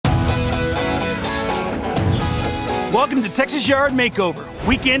Welcome to Texas Yard Makeover,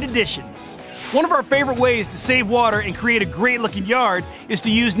 Weekend Edition. One of our favorite ways to save water and create a great-looking yard is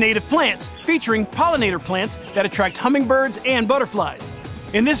to use native plants, featuring pollinator plants that attract hummingbirds and butterflies.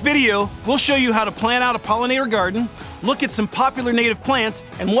 In this video, we'll show you how to plant out a pollinator garden, look at some popular native plants,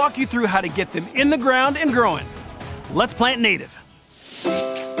 and walk you through how to get them in the ground and growing. Let's plant native.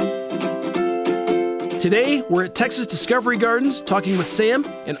 Today, we're at Texas Discovery Gardens talking with Sam,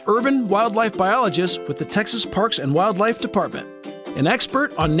 an urban wildlife biologist with the Texas Parks and Wildlife Department, an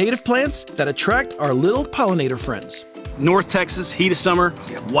expert on native plants that attract our little pollinator friends. North Texas, heat of summer,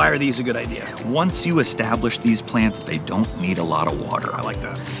 why are these a good idea? Once you establish these plants, they don't need a lot of water. I like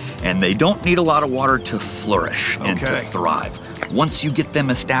that. And they don't need a lot of water to flourish and to thrive. Once you get them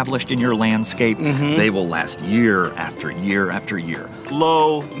established in your landscape, they will last year after year after year.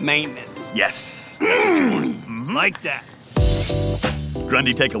 Low maintenance. Yes. Like that.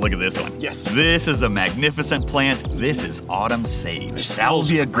 Grundy, take a look at this one. Yes. This is a magnificent plant. This is autumn sage,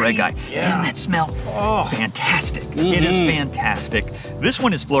 Salvia greggii. Yeah. Doesn't that smell fantastic? It is fantastic. This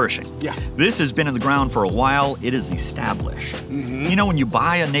one is flourishing. Yeah. This has been in the ground for a while. It is established. You know, when you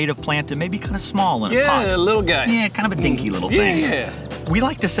buy a native plant, it may be kind of small in a pot. Yeah, little guy. Yeah, kind of a dinky little thing. Yeah. We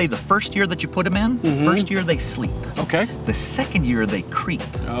like to say the first year that you put them in, first year they sleep. Okay. The second year they creep.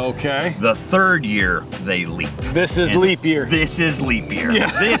 Okay. The third year they leap. This is leap year. This is leap year. Yeah.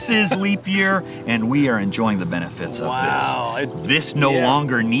 This is leap year, and we are enjoying the benefits of this. This no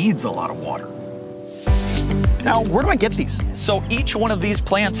longer needs a lot of water. Now, where do I get these? So each one of these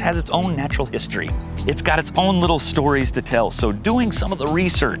plants has its own natural history. It's got its own little stories to tell. So doing some of the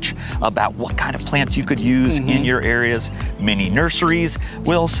research about what kind of plants you could use in your areas, many nurseries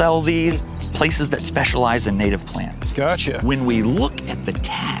will sell these, places that specialize in native plants. Gotcha. When we look at the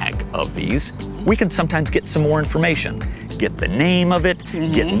tag of these, we can sometimes get some more information. Get the name of it,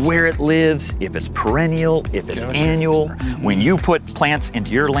 get where it lives, if it's perennial, if it's annual. When you put plants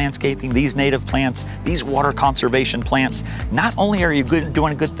into your landscaping, these native plants, these water conservation plants, not only are you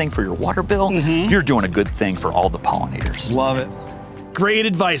doing a good thing for your water bill, you're doing a good thing for all the pollinators. Love it. Great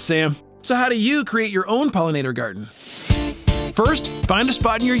advice, Sam. So how do you create your own pollinator garden? First, find a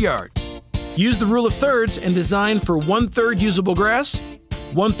spot in your yard. Use the rule of thirds and design for 1/3 usable grass,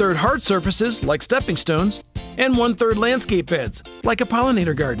 1/3 hard surfaces like stepping stones, and 1/3 landscape beds like a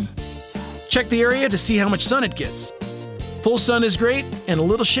pollinator garden. Check the area to see how much sun it gets. Full sun is great, and a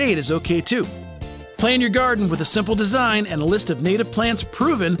little shade is okay too. Plan your garden with a simple design and a list of native plants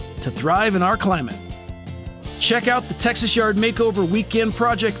proven to thrive in our climate. Check out the Texas Yard Makeover Weekend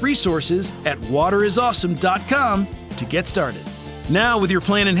Project resources at waterisawesome.com to get started. Now, with your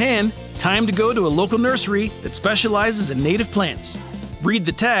plan in hand, time to go to a local nursery that specializes in native plants. Read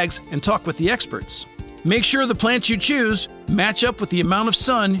the tags and talk with the experts. Make sure the plants you choose match up with the amount of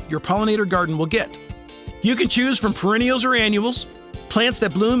sun your pollinator garden will get. You can choose from perennials or annuals, plants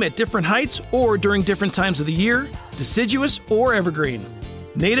that bloom at different heights or during different times of the year, deciduous or evergreen.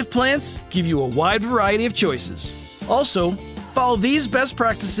 Native plants give you a wide variety of choices. Also, follow these best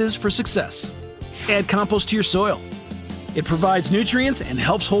practices for success. Add compost to your soil. It provides nutrients and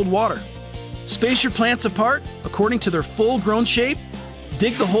helps hold water. Space your plants apart according to their full-grown shape.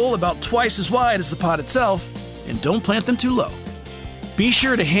 Dig the hole about twice as wide as the pot itself, and don't plant them too low. Be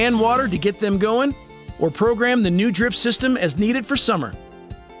sure to hand water to get them going, or program the new drip system as needed for summer.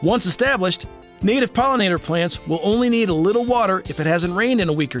 Once established, native pollinator plants will only need a little water if it hasn't rained in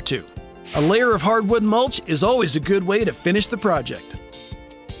a week or two. A layer of hardwood mulch is always a good way to finish the project.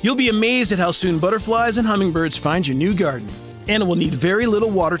 You'll be amazed at how soon butterflies and hummingbirds find your new garden, and it will need very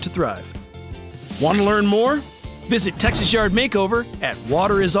little water to thrive. Want to learn more? Visit Texas Yard Makeover at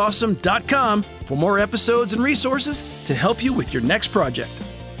waterisawesome.com for more episodes and resources to help you with your next project.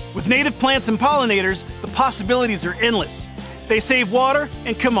 With native plants and pollinators, the possibilities are endless. They save water,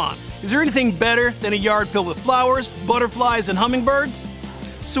 and come on, is there anything better than a yard filled with flowers, butterflies, and hummingbirds?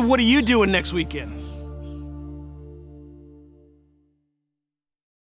 So what are you doing next weekend?